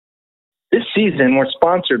This season, we're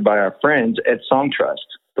sponsored by our friends at Songtrust,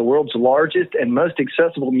 the world's largest and most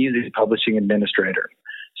accessible music publishing administrator.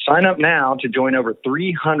 Sign up now to join over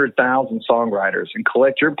 300,000 songwriters and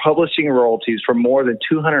collect your publishing royalties from more than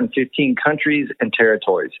 215 countries and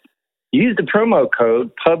territories. Use the promo code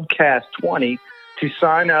PUBCAST20 to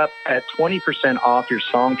sign up at 20% off your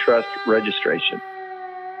Songtrust registration.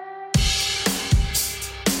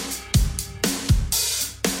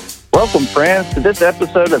 Welcome, friends, to this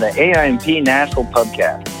episode of the AIMP Nashville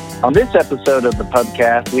Pubcast. On this episode of the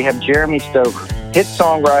Pubcast, we have Jeremy Stover, hit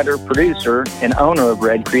songwriter, producer, and owner of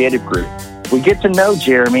Red Creative Group. We get to know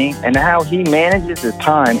Jeremy and how he manages his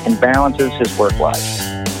time and balances his work life.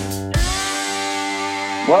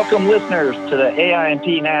 Welcome, listeners, to the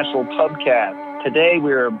AIMP Nashville Pubcast. Today,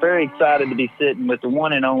 we are very excited to be sitting with the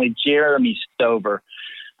one and only Jeremy Stover.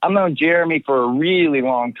 I've known Jeremy for a really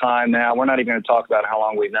long time now. We're not even going to talk about how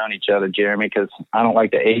long we've known each other, Jeremy, because I don't like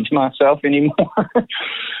to age myself anymore.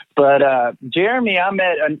 But Jeremy, I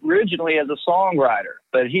met originally as a songwriter,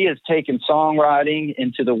 but he has taken songwriting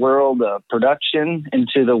into the world of production,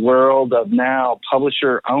 into the world of now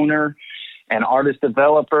publisher, owner, and artist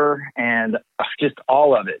developer, and just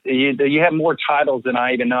all of it. You have more titles than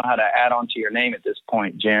I even know how to add on to your name at this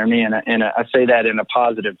point, Jeremy, and I say that in a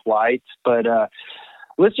positive light. But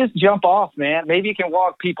let's just jump off, man. Maybe you can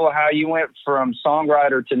walk people how you went from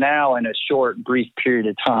songwriter to now in a short, brief period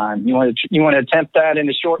of time. You want to attempt that in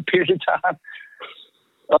a short period of time?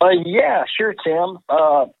 Yeah, sure, Tim.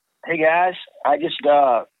 Hey guys, I just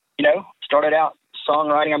started out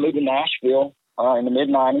songwriting. I moved to Nashville in the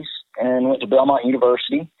mid-90s and went to Belmont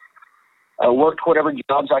University. Worked whatever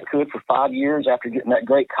jobs I could for 5 years after getting that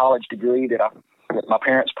great college degree that my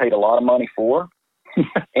parents paid a lot of money for.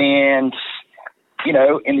 And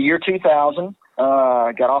in the year 2000,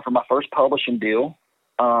 I got offered my first publishing deal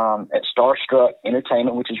at Starstruck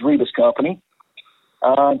Entertainment, which is Reba's company.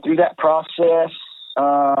 Through that process,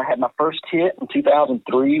 I had my first hit in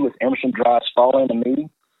 2003 with Emerson Drive's Fall Into Me.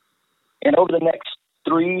 And over the next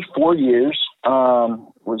 3-4 years,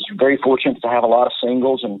 was very fortunate to have a lot of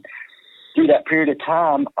singles. And through that period of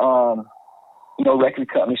time, record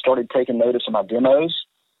companies started taking notice of my demos.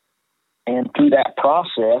 And through that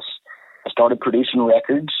process, I started producing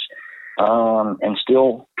records and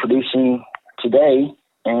still producing today.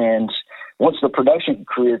 And once the production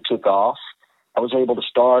career took off, I was able to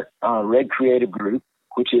start Red Creative Group,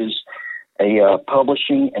 which is a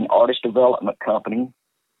publishing and artist development company.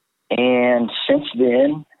 And since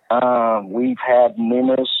then, we've had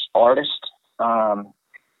numerous artists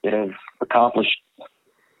that have accomplished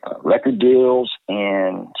record deals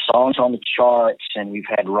and songs on the charts, and we've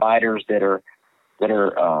had writers that are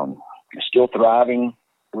still thriving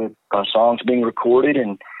with songs being recorded,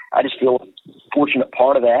 and I just feel a fortunate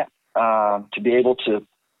part of that to be able to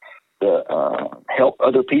help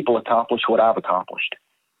other people accomplish what I've accomplished.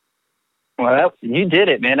 Well, you did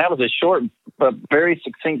it, man. That was a short but very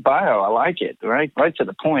succinct bio. I like it, right to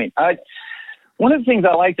the point. One of the things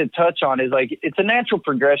I like to touch on is it's a natural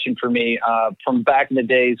progression for me from back in the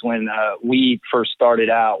days when we first started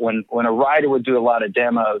out, when a writer would do a lot of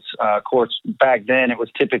demos. Of course, back then it was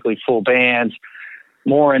typically full bands,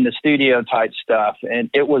 more in the studio type stuff. And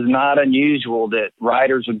it was not unusual that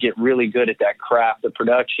writers would get really good at that craft of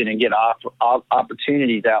production and get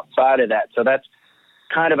opportunities outside of that. So that's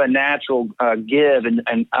kind of a natural give.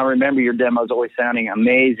 And I remember your demos always sounding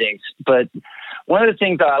amazing. But one of the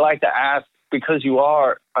things that I like to ask, because you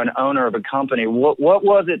are an owner of a company, what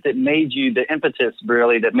was it that made you, the impetus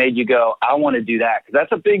really, that made you go, I want to do that? Because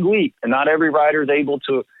that's a big leap, and not every writer is able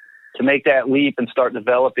to make that leap and start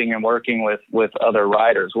developing and working with other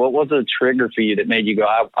writers. What was the trigger for you that made you go,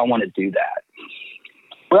 I want to do that?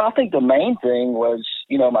 Well, I think the main thing was,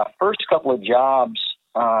 my first couple of jobs,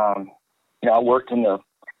 I worked in a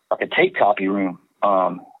tape copy room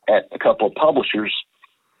at a couple of publishers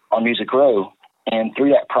on Music Row. And through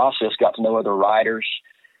that process, got to know other writers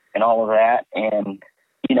and all of that. And,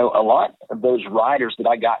 a lot of those writers that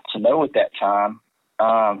I got to know at that time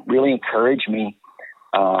really encouraged me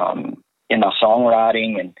in my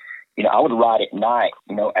songwriting. And, I would write at night,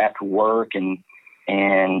 after work and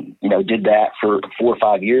did that for 4 or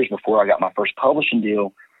 5 years before I got my first publishing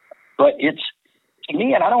deal. But it's, to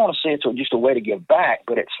me, and I don't want to say it's just a way to give back,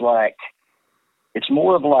 but it's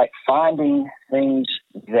more of finding things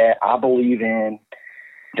that I believe in,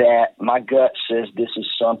 that my gut says this is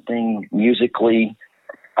something musically,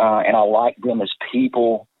 and I like them as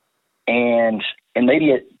people. And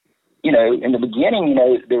maybe in the beginning,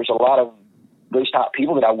 there's a lot of those type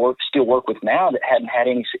people that I still work with now that hadn't had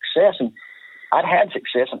any success, and I'd had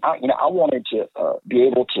success, and I wanted to be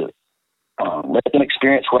able to let them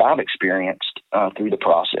experience what I've experienced through the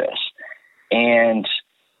process. And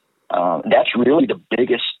that's really the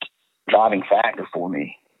biggest driving factor for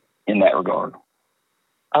me in that regard.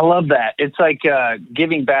 I love that. It's like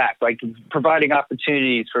giving back, like providing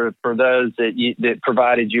opportunities for those that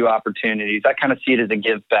provided you opportunities. I kind of see it as a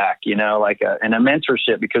give back, like and a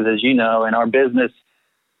mentorship, because as you know, in our business,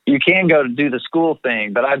 you can go to do the school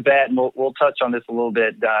thing, but I bet, and we'll touch on this a little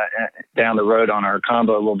bit down the road on our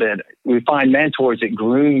combo a little bit. We find mentors that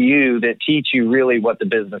groom you, that teach you really what the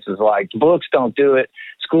business is like. Books don't do it.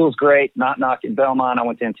 School's great, not knocking Belmont. I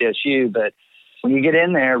went to MTSU, but when you get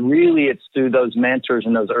in there, really it's through those mentors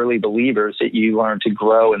and those early believers that you learn to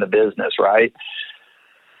grow in the business, right?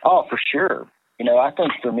 Oh, for sure. I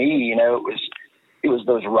think for me, it was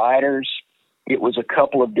those writers. It was a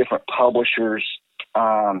couple of different publishers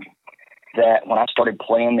that when I started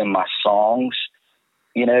playing them my songs,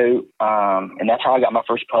 and that's how I got my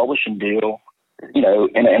first publishing deal, in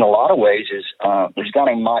a lot of ways is there's a guy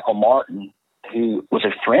named Michael Martin who was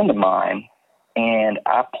a friend of mine, and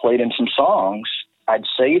I played him some songs. I'd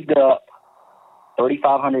saved up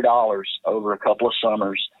 $3,500 over a couple of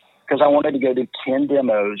summers because I wanted to go do 10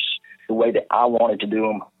 demos the way that I wanted to do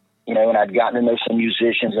them, and I'd gotten to know some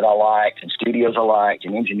musicians that I liked and studios I liked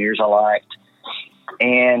and engineers I liked.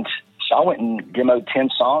 And so I went and demoed 10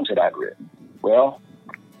 songs that I'd written. Well,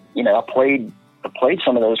 I played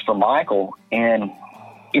some of those for Michael, and,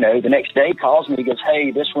 the next day he calls me, he goes,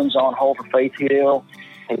 "Hey, this one's on hold for Faith Hill.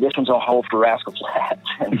 Hey, this one's on hold for Rascal Flatts."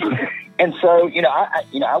 And so,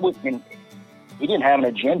 I wouldn't, and he didn't have an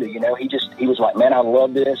agenda, he was like, "Man, I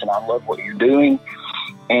love this and I love what you're doing."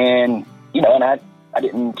 And, and I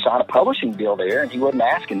didn't sign a publishing deal there, and he wasn't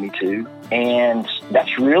asking me to. And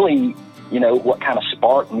that's really, what kind of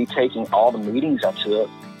sparked me taking all the meetings I took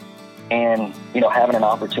and, having an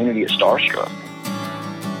opportunity at Starstruck.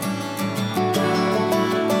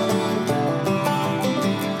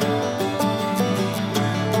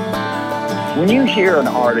 When you hear an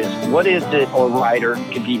artist, what is it, or writer,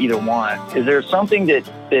 could be either one, is there something that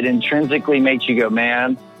intrinsically makes you go,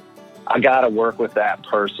 "Man, I got to work with that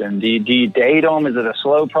person"? Do you date them? Is it a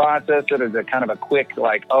slow process, or is it kind of a quick,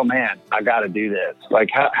 like, "Oh man, I got to do this"?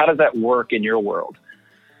 Like, how does that work in your world?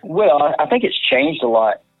 Well, I think it's changed a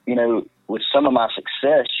lot, with some of my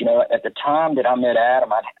success. At the time that I met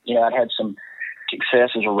Adam, I'd had some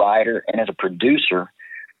success as a writer and as a producer.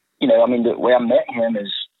 The way I met him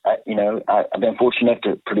is, I've been fortunate enough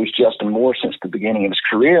to produce Justin Moore since the beginning of his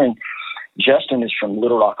career. And Justin is from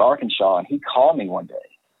Little Rock, Arkansas. And he called me one day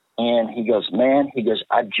and he goes,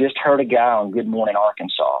 "I just heard a guy on Good Morning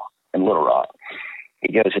Arkansas in Little Rock."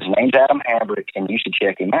 He goes, "His name's Adam Hambrick and you should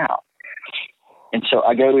check him out." And so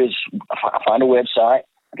I find a website,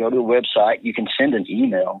 I go to the website, you can send an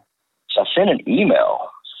email. So I sent an email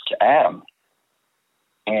to Adam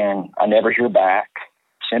and I never hear back.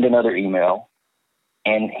 Send another email.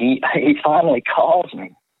 And he finally calls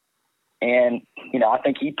me, and I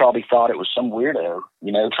think he probably thought it was some weirdo,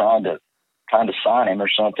 trying to sign him or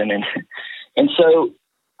something. And so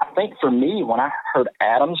I think for me, when I heard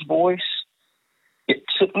Adam's voice, it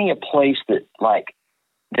took me a place that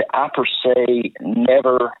I per se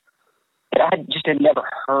I just had never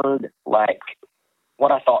heard like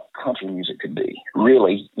what I thought country music could be,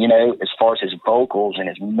 really, as far as his vocals and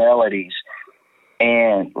his melodies.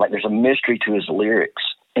 And there's a mystery to his lyrics.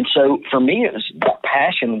 And so for me, that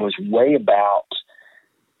passion was way about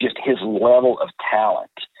just his level of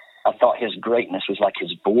talent. I thought his greatness was like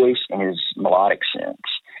his voice and his melodic sense.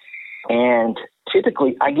 And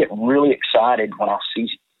typically I get really excited when I see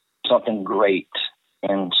something great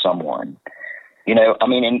in someone,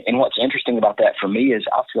 and what's interesting about that for me is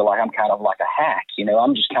I feel like I'm kind of like a hack,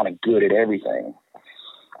 I'm just kind of good at everything.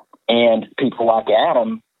 And people like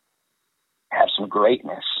Adam have some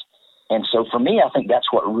greatness. And so for me, I think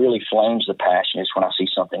that's what really flames the passion, is when I see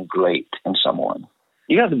something great in someone.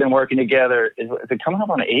 You guys have been working together. Is it coming up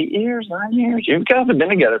on 8 years, 9 years? You guys have been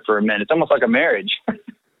together for a minute. It's almost like a marriage.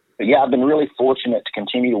 But yeah, I've been really fortunate to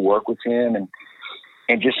continue to work with him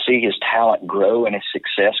and just see his talent grow and his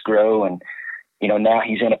success grow. And, now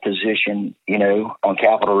he's in a position, on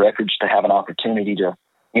Capitol Records to have an opportunity to,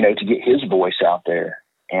 to get his voice out there.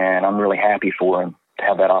 And I'm really happy for him to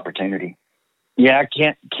have that opportunity. Yeah,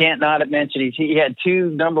 I can't not mention he had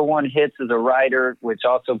 2 number 1 hits as a writer, which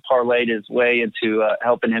also parlayed his way into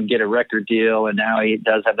helping him get a record deal. And now he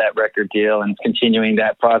does have that record deal and continuing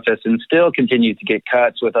that process and still continues to get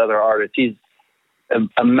cuts with other artists. He's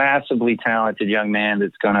a massively talented young man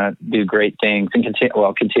that's going to do great things and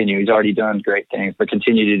continue. He's already done great things, but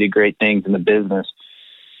continue to do great things in the business.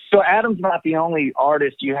 So Adam's not the only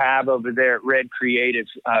artist you have over there at Red Creative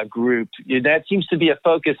Group. That seems to be a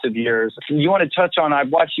focus of yours. You want to touch on, I've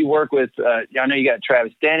watched you work with, I know you got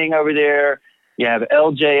Travis Denning over there, you have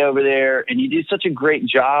LJ over there, and you do such a great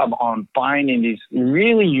job on finding these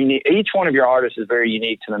really unique, each one of your artists is very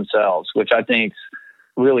unique to themselves, which I think is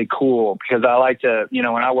really cool, because I like to, when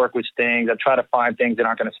I work with things, I try to find things that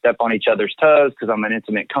aren't going to step on each other's toes, because I'm an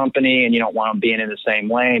intimate company and you don't want them being in the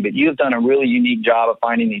same lane. But you've done a really unique job of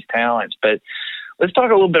finding these talents. But let's talk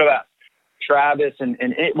a little bit about Travis and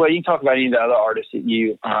well, you can talk about any of the other artists that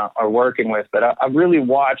you are working with, but I've really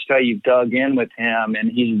watched how you've dug in with him,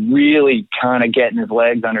 and he's really kind of getting his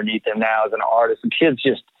legs underneath him now as an artist. The kid's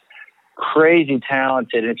just crazy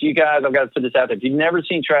talented. And if you guys, I've got to put this out there, if you've never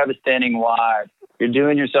seen Travis Denning live, you're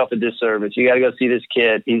doing yourself a disservice. You got to go see this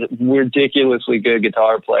kid. He's a ridiculously good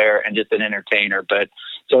guitar player and just an entertainer. But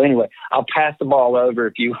so anyway, I'll pass the ball over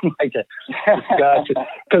if you would like to discuss it.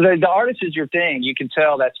 Because the artist is your thing. You can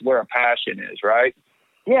tell that's where a passion is, right?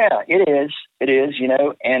 Yeah, it is. It is,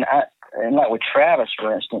 and like with Travis,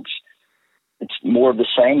 for instance, it's more of the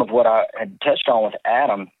same of what I had touched on with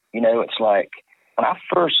Adam. It's like when I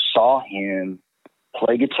first saw him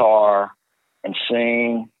play guitar and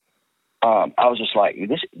sing, I was just like,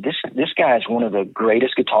 this guy is one of the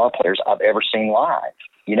greatest guitar players I've ever seen live,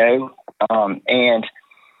 and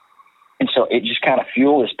so it just kind of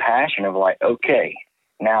fueled his passion of like, okay,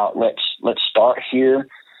 now let's start here.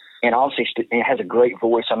 And obviously he has a great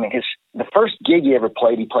voice. I mean, the first gig he ever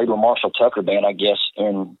played, he played with Marshall Tucker Band, I guess,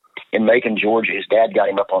 in Macon, Georgia. His dad got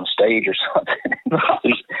him up on stage or something.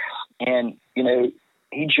 And,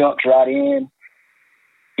 he jumped right in,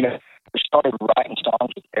 started writing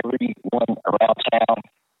songs with everyone around town.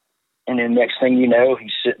 And then next thing you know,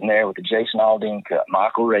 he's sitting there with the Jason Aldean cut,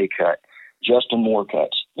 Michael Ray cut, Justin Moore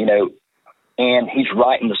cuts, and he's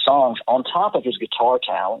writing the songs on top of his guitar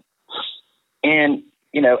talent. And,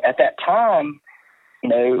 at that time,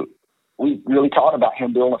 we really thought about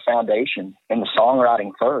him building a foundation in the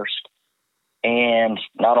songwriting first. And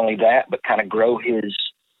not only that, but kind of grow his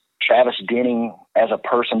Travis Denning as a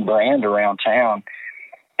person brand around town.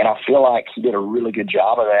 And I feel like he did a really good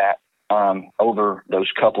job of that over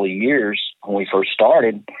those couple of years when we first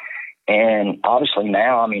started. And obviously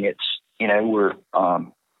now, I mean, it's, we're,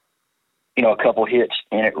 a couple hits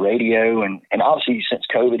in at radio. And obviously since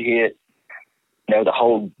COVID hit, the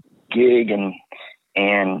whole gig and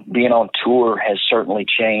being on tour has certainly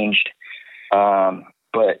changed.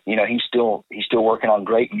 But, he's still working on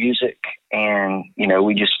great music. And,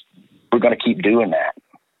 we're going to keep doing that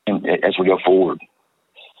as we go forward.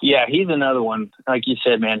 Yeah, he's another one. Like you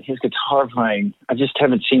said, man, his guitar playing, I just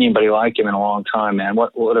haven't seen anybody like him in a long time, man.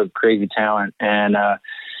 What a crazy talent. And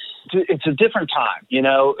it's a different time,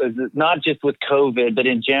 not just with COVID, but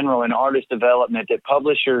in general in artist development, that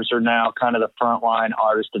publishers are now kind of the frontline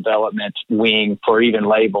artist development wing for even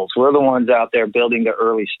labels. We're the ones out there building the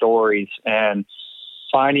early stories and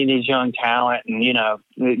finding these young talent and,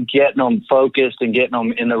 getting them focused and getting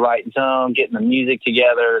them in the right zone, getting the music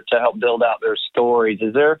together to help build out their stories.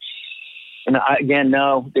 And I, again,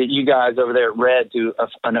 know that you guys over there at Red do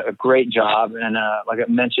a great job. And like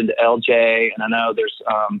I mentioned, LJ, and I know there's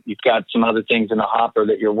you've got some other things in the hopper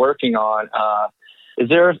that you're working on. Is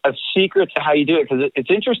there a secret to how you do it? Because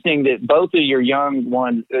it's interesting that both of your young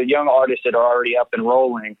artists that are already up and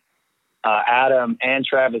rolling, Adam and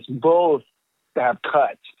Travis, both have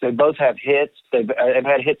cuts. They both have hits. They've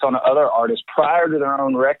had hits on other artists prior to their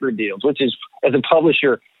own record deals, which is, as a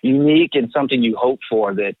publisher, unique and something you hope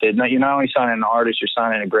for, that you're not only signing an artist, you're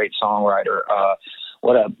signing a great songwriter.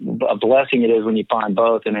 What a blessing it is when you find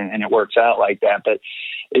both and it works out like that. But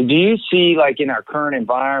do you see, like in our current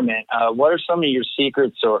environment, what are some of your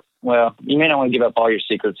secrets, or, well, you may not want to give up all your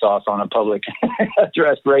secret sauce on a public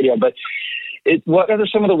address radio, but what are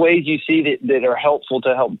some of the ways you see that are helpful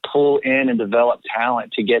to help pull in and develop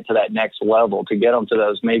talent to get to that next level, to get them to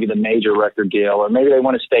those, maybe the major record deal, or maybe they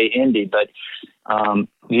want to stay indie, but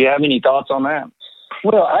do you have any thoughts on that?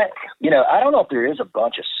 Well, I don't know if there is a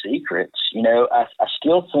bunch of secrets. I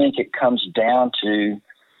still think it comes down to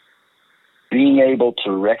being able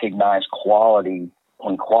to recognize quality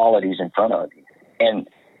when quality's in front of you. And,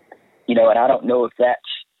 and I don't know if that's,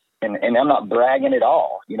 and I'm not bragging at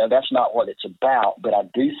all, that's not what it's about, but I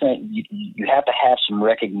do think you have to have some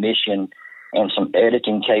recognition and some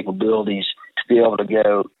editing capabilities to be able to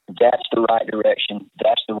go, that's the right direction,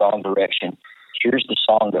 that's the wrong direction. Here's the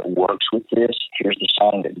song that works with this. Here's the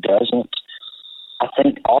song that doesn't. I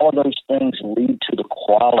think all of those things lead to the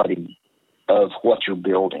quality of what you're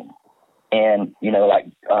building. And, like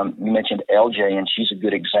you mentioned LJ, and she's a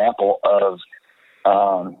good example of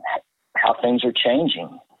how things are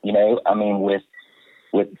changing. You know, I mean, with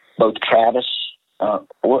both Travis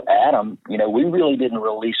or Adam, you know, we really didn't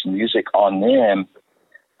release music on them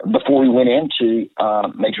before we went into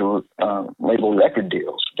major label record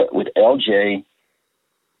deals. But with LJ,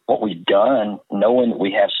 what we've done, knowing that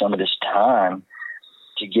we have some of this time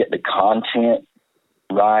to get the content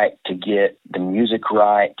right, to get the music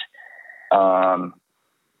right,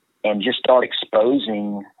 and just start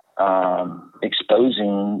exposing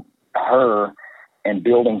her and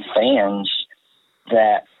building fans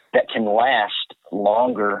that can last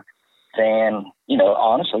longer than, you know,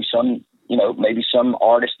 honestly, some, you know, maybe some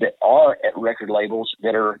artists that are at record labels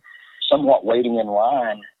that are somewhat waiting in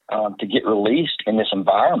line to get released in this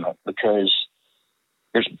environment, because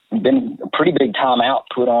there's been a pretty big time out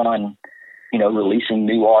put on, you know, releasing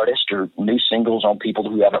new artists or new singles on people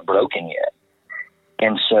who haven't broken yet.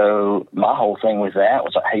 And so my whole thing with that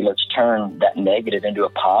was like, hey, let's turn that negative into a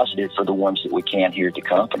positive for the ones that we can here at the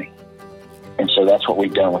company. And so that's what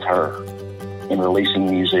we've done with her in releasing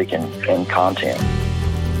music and content.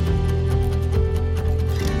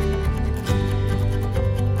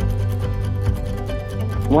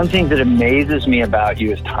 One thing that amazes me about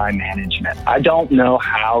you is time management. I don't know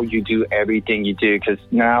how you do everything you do, because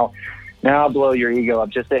now I'll blow your ego up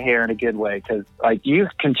just a hair in a good way, because like you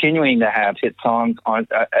continuing to have hit songs on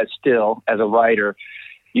still as a writer.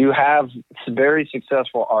 You have very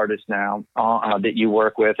successful artists now that you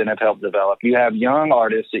work with and have helped develop. You have young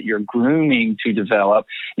artists that you're grooming to develop.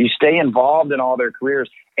 You stay involved in all their careers,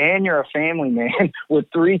 and you're a family man with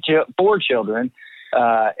 4 children.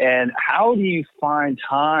 And how do you find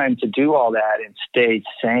time to do all that and stay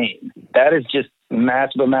sane? That is just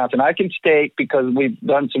massive amounts. And I can state, because we've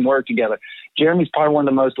done some work together, Jeremy's probably one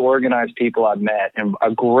of the most organized people I've met, and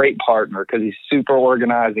a great partner, because he's super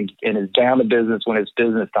organized and is down to business when it's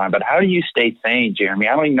business time. But how do you stay sane, Jeremy?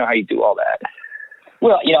 I don't even know how you do all that.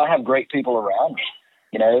 Well, you know, I have great people around me,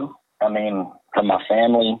 you know. I mean, from my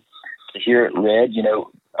family to here at Red, you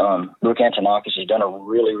know, Brooke Antonakis has done a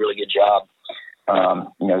really, really good job.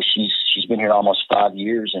 You know, she's been here almost 5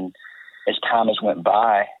 years, and as time has went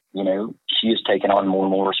by, you know, she has taken on more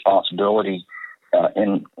and more responsibility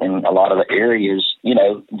in a lot of the areas, you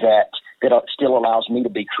know, that still allows me to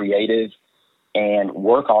be creative and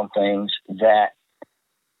work on things that,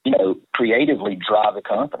 you know, creatively drive the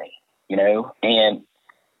company, you know, and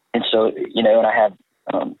so, you know, and I have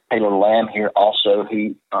Taylor Lamb here also,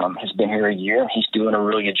 who has been here a year, and he's doing a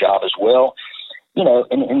really good job as well. You know,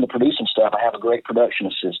 in the producing stuff, I have a great production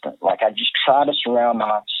assistant. Like, I just try to surround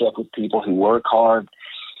myself with people who work hard,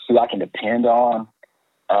 who I can depend on.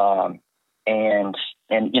 And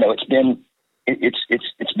you know, it's been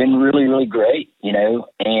really, really great, you know,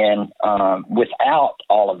 and without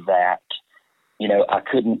all of that, you know, I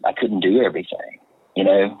couldn't do everything, you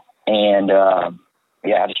know, and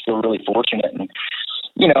yeah, I just feel really fortunate. And,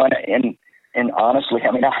 you know, and honestly,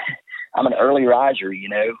 I mean, I'm an early riser, you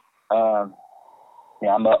know.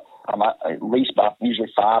 Yeah, I'm up at least by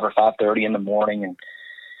usually 5 or 5:30 in the morning,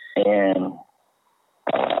 and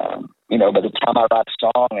you know, by the time I write a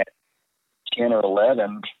song at 10 or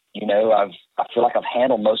 11, you know, I feel like I've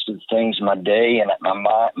handled most of the things in my day, and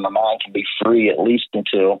my mind can be free at least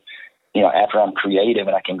until, you know, after I'm creative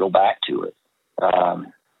and I can go back to it.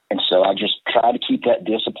 And so I just try to keep that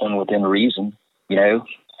discipline within reason, you know,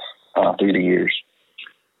 through the years.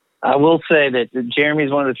 I will say that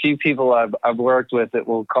Jeremy's one of the few people I've worked with that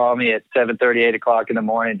will call me at 7:30, 8 o'clock in the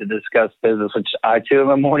morning to discuss business, which I too am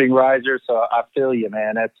a morning riser. So I feel you,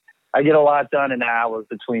 man. I get a lot done in hours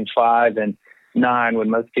between 5 and 9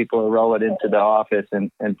 when most people are rolling into the office.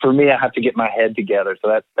 And for me, I have to get my head together.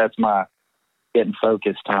 So that's my getting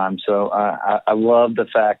focused time. So I love the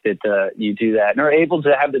fact that you do that and are able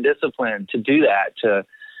to have the discipline to do that, to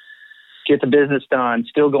get the business done,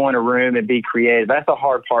 still go in a room and be creative. That's the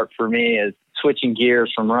hard part for me, is switching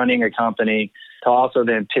gears from running a company to also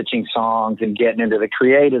then pitching songs and getting into the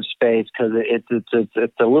creative space, because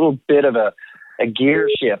it's a little bit of a gear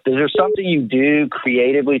shift. Is there something you do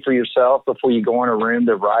creatively for yourself before you go in a room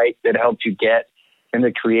to write that helps you get in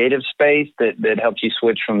the creative space, that helps you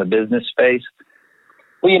switch from the business space?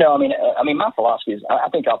 Well, you know, I mean, my philosophy is I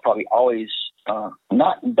think I'll probably always,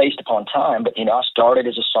 not based upon time, but, you know, I started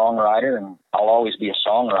as a songwriter and I'll always be a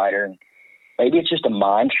songwriter. And maybe it's just a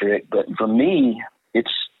mind trick, but for me,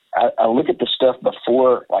 I look at the stuff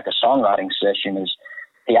before, like a songwriting session, is,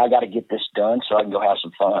 hey, I got to get this done so I can go have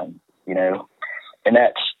some fun, you know? And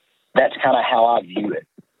that's kind of how I view it.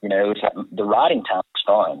 You know, it's like the writing time is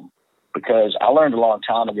fun, because I learned a long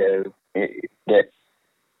time ago that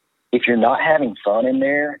if you're not having fun in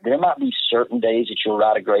there might be certain days that you'll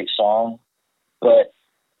write a great song, but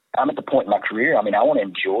I'm at the point in my career, I mean, I want to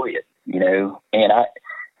enjoy it, you know, and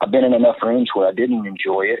I've been in enough rooms where I didn't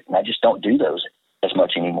enjoy it, and I just don't do those as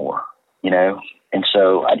much anymore, you know? And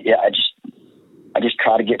so I just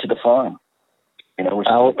try to get to the fun, you know?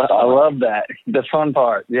 I love that. The fun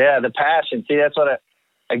part. Yeah. The passion. See, that's what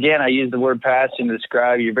I use the word passion to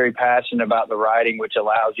describe. You're very passionate about the writing, which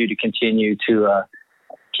allows you to continue to,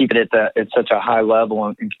 keep it at such a high level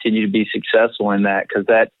and continue to be successful in that. Cause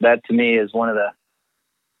that to me is one of the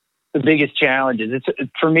biggest challenges.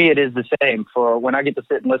 For me, it is the same. For when I get to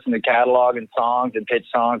sit and listen to catalog and songs and pitch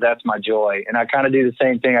songs, that's my joy. And I kind of do the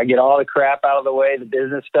same thing. I get all the crap out of the way, the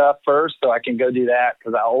business stuff first, so I can go do that.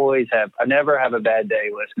 Cause I never have a bad day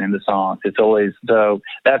listening to songs. It's always, so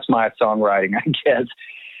that's my songwriting, I guess.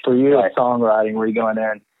 For you, it's songwriting where you go in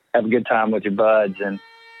there and have a good time with your buds and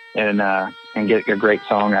get a great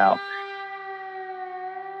song out.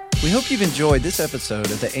 We hope you've enjoyed this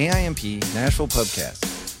episode of the AIMP Nashville Pubcast.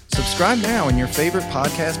 Subscribe now on your favorite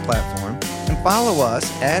podcast platform and follow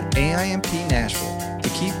us at AIMP Nashville to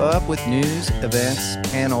keep up with news, events,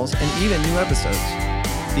 panels, and even new episodes.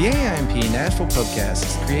 The AIMP Nashville Pubcast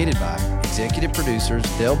is created by executive producers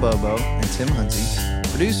Dale Bobo and Tim Huntsey,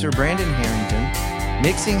 producer Brandon Harrington,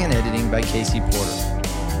 mixing and editing by Casey Porter.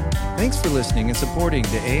 Thanks for listening and supporting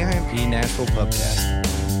the AIMP Nashville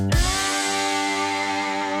Pubcast.